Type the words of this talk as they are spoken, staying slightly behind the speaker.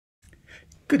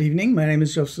Good evening. My name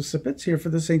is Joseph Sipitz here for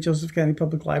the St. Joseph County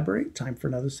Public Library. Time for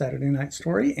another Saturday night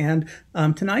story. And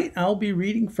tonight I'll be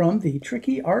reading from The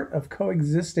Tricky Art of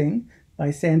Coexisting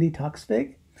by Sandi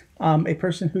Toksvig, a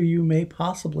person who you may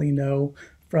possibly know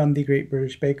from the Great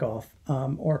British Bake Off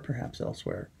or perhaps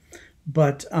elsewhere.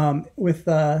 But with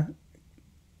our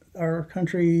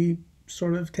country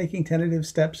sort of taking tentative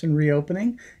steps in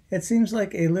reopening, it seems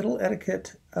like a little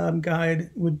etiquette guide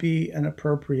would be an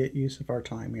appropriate use of our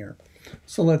time here.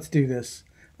 So let's do this.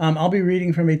 I'll be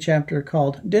reading from a chapter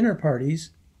called Dinner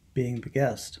Parties, Being the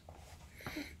Guest.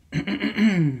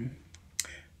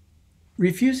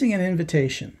 Refusing an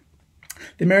invitation.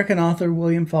 The American author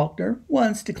William Faulkner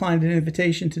once declined an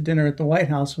invitation to dinner at the White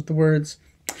House with the words,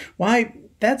 "Why,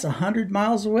 that's 100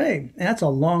 miles away. That's a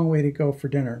long way to go for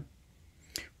dinner."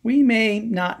 We may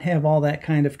not have all that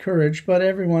kind of courage, but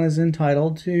everyone is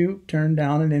entitled to turn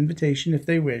down an invitation if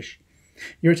they wish.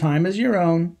 Your time is your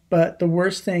own, but the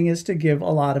worst thing is to give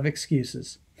a lot of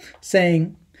excuses,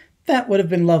 saying, "That would have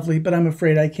been lovely, but I'm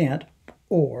afraid I can't,"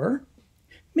 or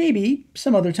 "Maybe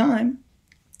some other time,"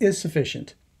 is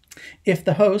sufficient. If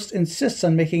the host insists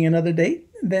on making another date,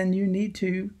 then you need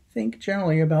to think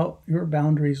generally about your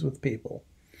boundaries with people.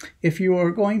 If you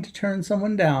are going to turn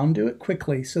someone down, do it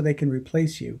quickly so they can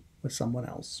replace you with someone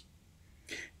else.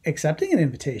 Accepting an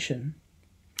invitation.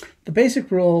 The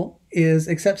basic rule is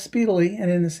accept speedily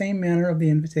and in the same manner of the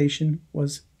invitation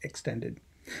was extended.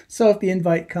 So if the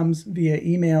invite comes via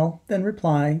email, then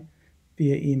reply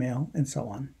via email, and so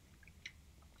on.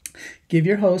 Give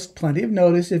your host plenty of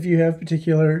notice if you have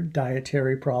particular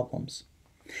dietary problems.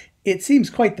 It seems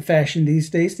quite the fashion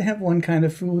these days to have one kind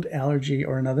of food allergy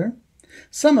or another.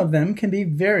 Some of them can be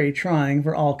very trying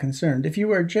for all concerned. If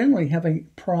you are generally having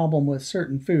a problem with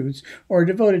certain foods or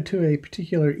devoted to a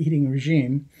particular eating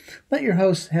regime, let your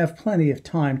host have plenty of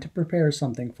time to prepare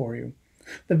something for you.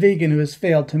 The vegan who has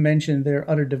failed to mention their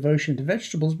utter devotion to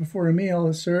vegetables before a meal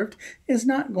is served is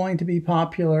not going to be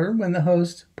popular when the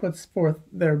host puts forth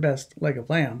their best leg of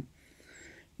lamb.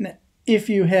 If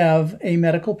you have a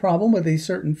medical problem with a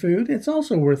certain food, it's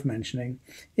also worth mentioning.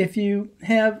 If you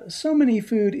have so many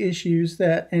food issues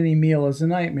that any meal is a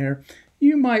nightmare,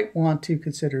 you might want to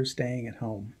consider staying at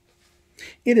home.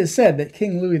 It is said that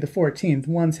King Louis XIV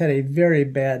once had a very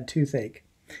bad toothache.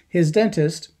 His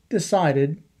dentist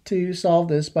decided to solve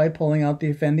this by pulling out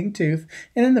the offending tooth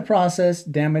and in the process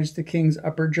damaged the king's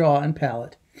upper jaw and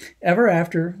palate. Ever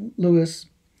after, Louis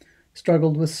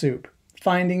struggled with soup,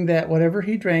 finding that whatever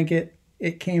he drank it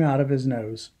came out of his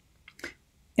nose.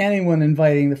 Anyone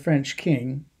inviting the French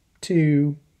king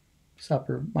to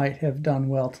supper might have done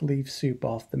well to leave soup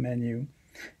off the menu,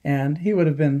 and he would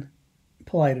have been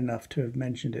polite enough to have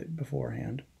mentioned it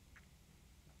beforehand.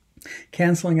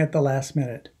 Canceling at the last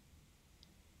minute.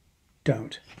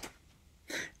 Don't.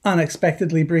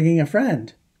 Unexpectedly bringing a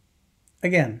friend.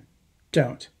 Again,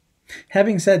 don't.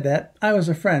 Having said that, I was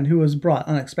a friend who was brought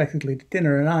unexpectedly to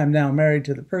dinner, and I am now married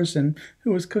to the person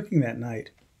who was cooking that night.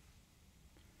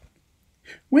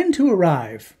 When to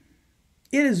arrive.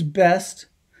 It is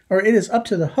up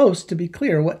to the host to be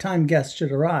clear what time guests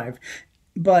should arrive,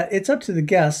 but it's up to the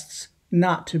guests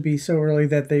not to be so early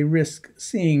that they risk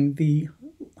seeing the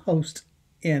host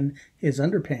in his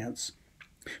underpants.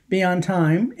 Be on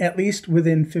time, at least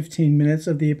within 15 minutes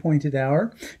of the appointed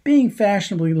hour. Being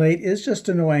fashionably late is just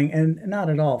annoying and not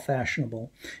at all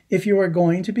fashionable. If you are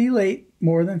going to be late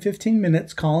more than 15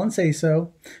 minutes, call and say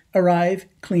so. Arrive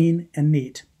clean and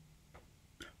neat.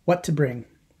 What to bring.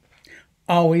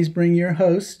 Always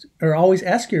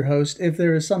ask your host if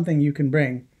there is something you can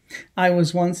bring. I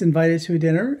was once invited to a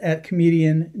dinner at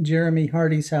comedian Jeremy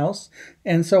Hardy's house,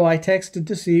 and so I texted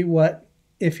to see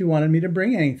if he wanted me to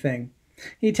bring anything.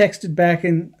 He texted back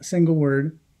in a single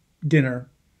word,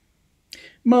 dinner.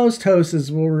 Most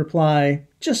hosts will reply,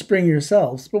 just bring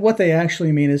yourselves, but what they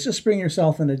actually mean is just bring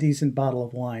yourself and a decent bottle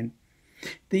of wine.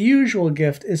 The usual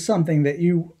gift is something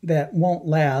that won't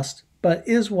last, but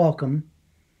is welcome.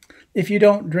 If you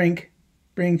don't drink,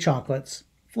 bring chocolates.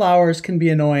 Flowers can be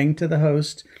annoying to the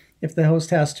host if the host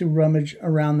has to rummage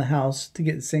around the house to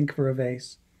get zinc for a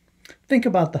vase. Think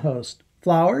about the host.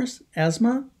 Flowers,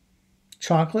 asthma,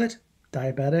 chocolate,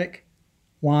 diabetic,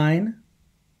 wine,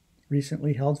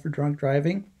 recently held for drunk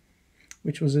driving,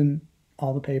 which was in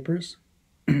all the papers.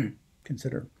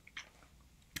 Consider.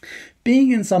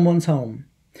 Being in someone's home.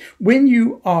 When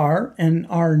you are and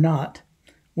are not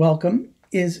welcome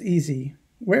is easy.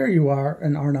 Where you are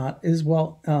and are not is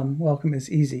welcome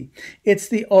is easy. It's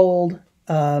the old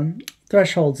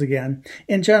thresholds again.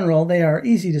 In general, they are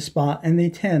easy to spot and they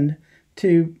tend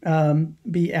to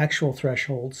be actual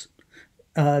thresholds.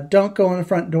 Don't go in the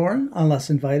front door unless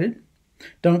invited.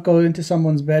 Don't go into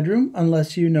someone's bedroom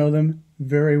unless you know them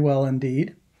very well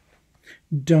indeed.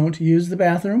 Don't use the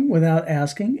bathroom without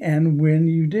asking, and when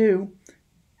you do,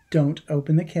 don't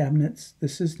open the cabinets.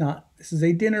 This is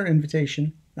a dinner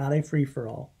invitation, not a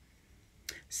free-for-all.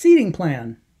 Seating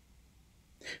plan.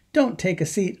 Don't take a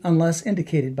seat unless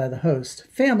indicated by the host.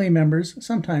 Family members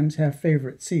sometimes have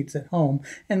favorite seats at home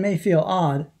and may feel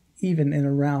odd, even in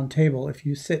a round table, if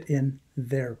you sit in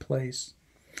their place.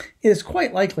 It is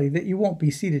quite likely that you won't be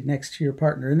seated next to your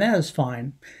partner, and that is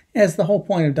fine, as the whole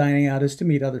point of dining out is to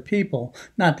meet other people,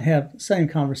 not to have the same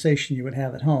conversation you would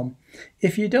have at home.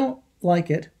 If you don't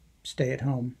like it, stay at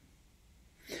home.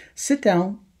 Sit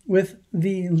down with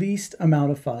the least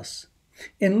amount of fuss.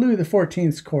 In Louis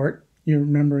XIV's court, you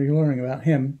remember you're learning about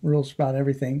him, rules about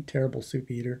everything, terrible soup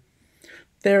eater.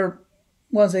 There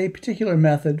was a particular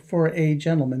method for a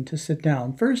gentleman to sit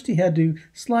down. First, he had to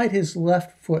slide his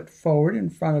left foot forward in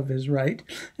front of his right,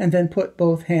 and then put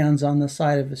both hands on the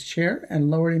side of his chair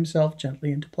and lowered himself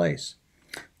gently into place.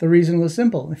 The reason was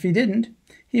simple. If he didn't,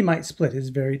 he might split his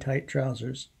very tight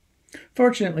trousers.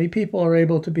 Fortunately, people are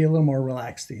able to be a little more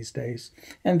relaxed these days,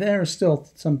 and there are still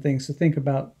some things to think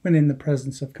about when in the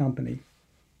presence of company.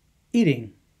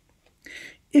 Eating.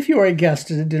 If you are a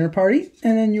guest at a dinner party,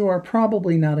 and then you are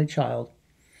probably not a child.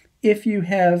 If you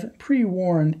have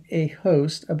pre-warned a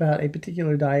host about a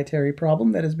particular dietary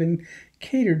problem that has been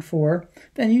catered for,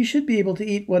 then you should be able to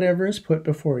eat whatever is put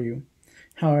before you,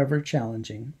 however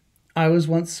challenging. I was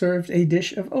once served a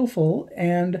dish of offal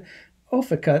and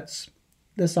ophicutes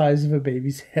the size of a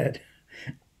baby's head.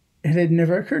 It had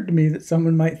never occurred to me that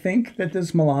someone might think that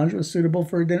this melange was suitable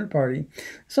for a dinner party,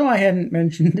 so I hadn't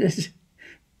mentioned it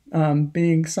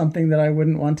being something that I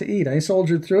wouldn't want to eat. I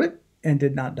soldiered through it and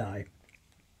did not die.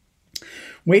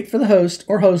 Wait for the host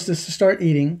or hostess to start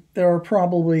eating. They are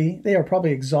probably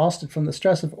exhausted from the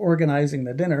stress of organizing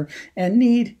the dinner and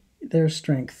need their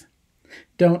strength.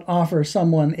 Don't offer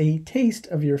someone a taste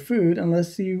of your food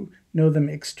unless you know them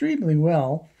extremely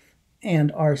well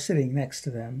and are sitting next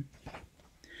to them.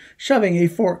 Shoving a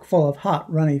fork full of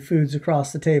hot, runny foods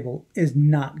across the table is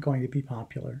not going to be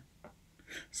popular.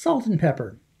 Salt and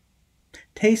pepper.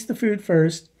 Taste the food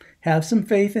first. Have some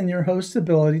faith in your host's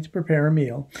ability to prepare a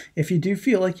meal. If you do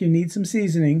feel like you need some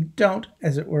seasoning, don't,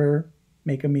 as it were,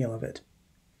 make a meal of it.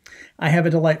 I have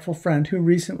a delightful friend who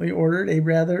recently ordered a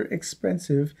rather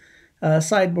expensive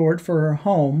sideboard for her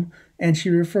home, and she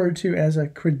referred to as a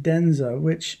credenza,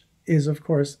 which is, of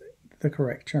course, the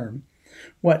correct term.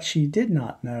 What she did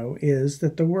not know is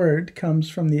that the word comes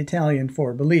from the Italian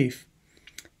for belief.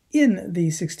 In the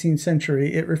 16th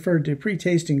century, it referred to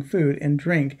pre-tasting food and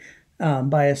drink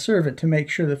by a servant to make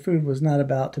sure the food was not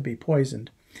about to be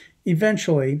poisoned.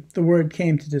 Eventually, the word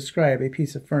came to describe a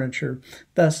piece of furniture,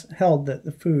 thus held that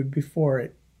the food before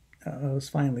it was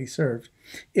finally served.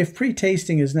 If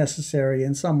pre-tasting is necessary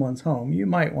in someone's home, you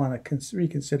might want to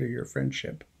reconsider your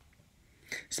friendship.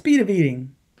 Speed of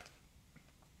eating.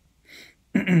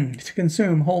 To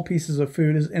consume whole pieces of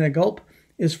food in a gulp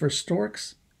is for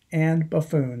storks and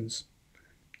buffoons.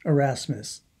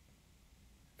 Erasmus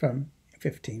from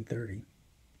 1530.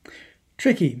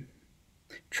 Tricky.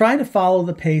 Try to follow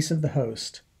the pace of the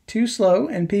host. Too slow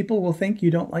and people will think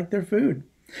you don't like their food.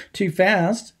 Too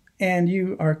fast and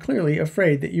you are clearly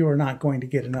afraid that you are not going to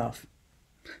get enough.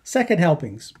 Second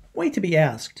helpings. Wait to be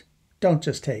asked. Don't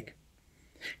just take.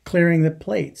 Clearing the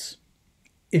plates.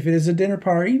 If it is a dinner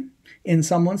party in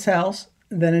someone's house,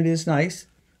 then it is nice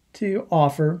to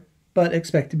offer, but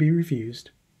expect to be refused.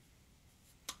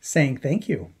 Saying thank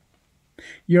you.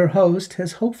 Your host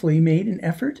has hopefully made an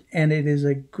effort, and it is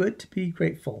good to be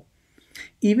grateful.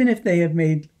 Even if they have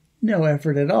made no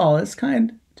effort at all, it's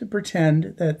kind to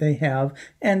pretend that they have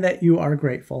and that you are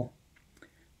grateful.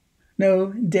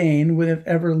 No Dane would have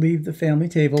ever leave the family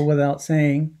table without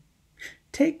saying,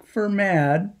 "Take for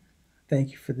mad,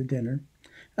 thank you for the dinner,"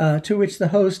 to which the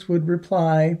host would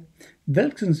reply,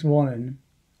 "Willkommen,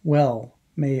 well,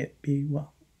 may it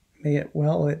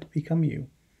become you."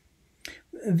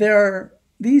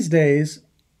 These days,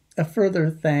 a further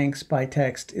thanks by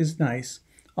text is nice,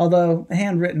 although a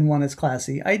handwritten one is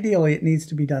classy. Ideally, it needs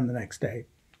to be done the next day.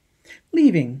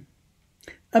 Leaving.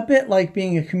 A bit like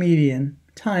being a comedian,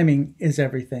 timing is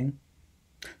everything.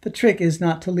 The trick is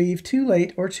not to leave too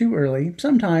late or too early.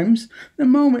 Sometimes the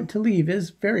moment to leave is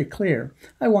very clear.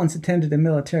 I once attended a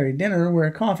military dinner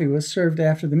where coffee was served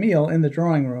after the meal in the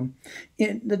drawing room.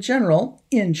 The general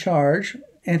in charge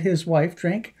and his wife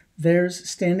drank theirs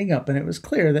standing up, and it was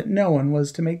clear that no one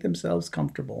was to make themselves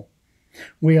comfortable.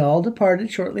 We all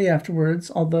departed shortly afterwards,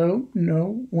 although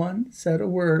no one said a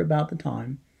word about the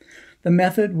time. The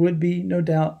method would be, no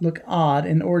doubt, look odd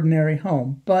in an ordinary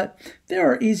home, but there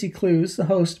are easy clues the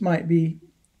host might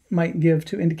give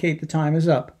to indicate the time is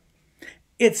up.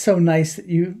 It's so nice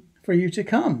for you to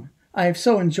come. I have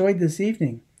so enjoyed this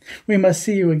evening. We must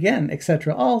see you again,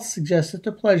 etc. All suggest that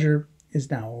the pleasure is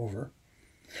now over.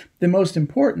 The most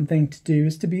important thing to do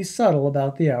is to be subtle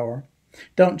about the hour.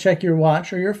 Don't check your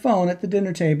watch or your phone at the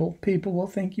dinner table. People will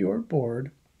think you are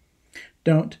bored.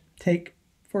 Don't take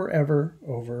forever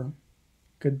over.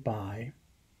 Goodbye.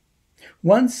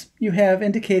 Once you have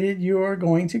indicated you are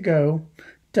going to go,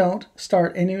 don't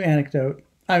start a new anecdote.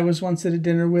 I was once at a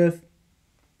dinner with...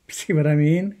 See what I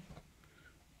mean?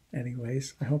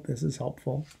 Anyways, I hope this is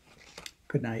helpful.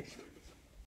 Good night.